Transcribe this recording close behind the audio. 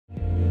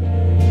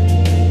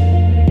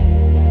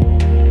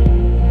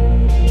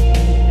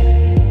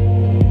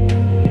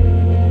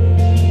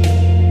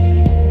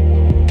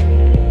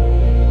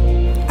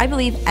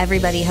believe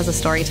everybody has a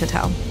story to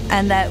tell,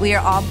 and that we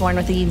are all born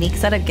with a unique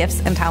set of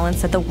gifts and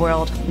talents that the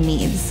world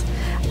needs.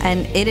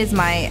 And it is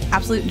my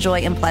absolute joy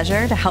and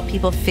pleasure to help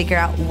people figure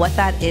out what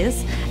that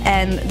is,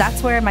 and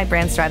that's where my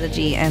brand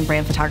strategy and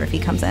brand photography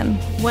comes in.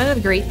 One of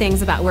the great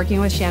things about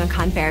working with Shannon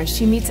Confair is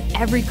she meets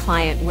every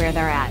client where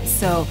they're at.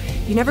 So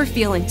you never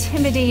feel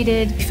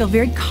intimidated, you feel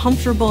very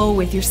comfortable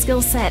with your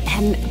skill set,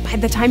 and by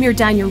the time you're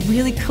done, you're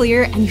really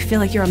clear and you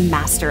feel like you're a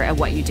master at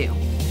what you do.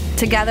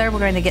 Together, we're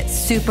going to get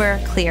super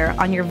clear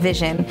on your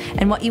vision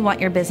and what you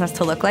want your business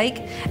to look like,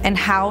 and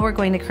how we're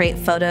going to create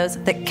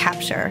photos that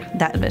capture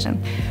that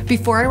vision.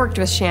 Before I worked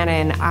with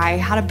Shannon, I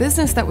had a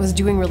business that was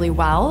doing really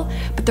well,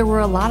 but there were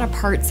a lot of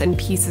parts and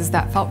pieces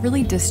that felt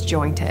really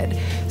disjointed.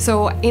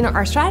 So in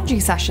our strategy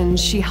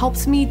sessions, she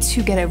helps me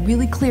to get a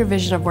really clear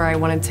vision of where I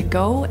wanted to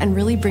go and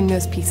really bring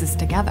those pieces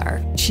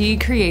together. She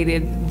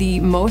created the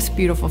most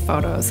beautiful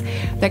photos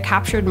that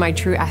captured my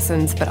true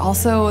essence, but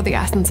also the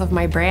essence of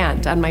my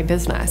brand and my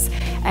business.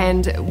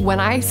 And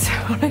when I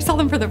saw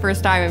them for the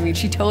first time, I mean,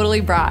 she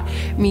totally brought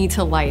me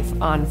to life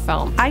on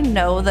film. I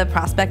know the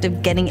prospect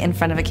of getting in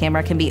front of a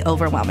camera can be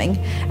overwhelming,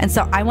 and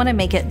so I want to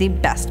make it the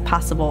best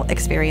possible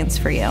experience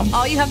for you.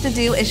 All you have to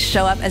do is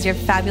show up as your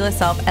fabulous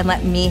self and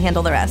let me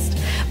handle the rest.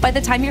 By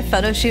the time your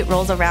photo shoot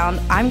rolls around,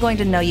 I'm going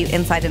to know you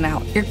inside and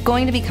out. You're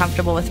going to be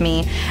comfortable with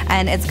me,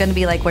 and it's going to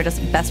be like we're just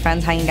best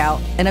friends hanging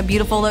out in a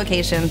beautiful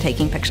location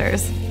taking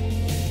pictures.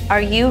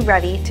 Are you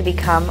ready to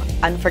become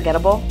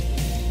unforgettable?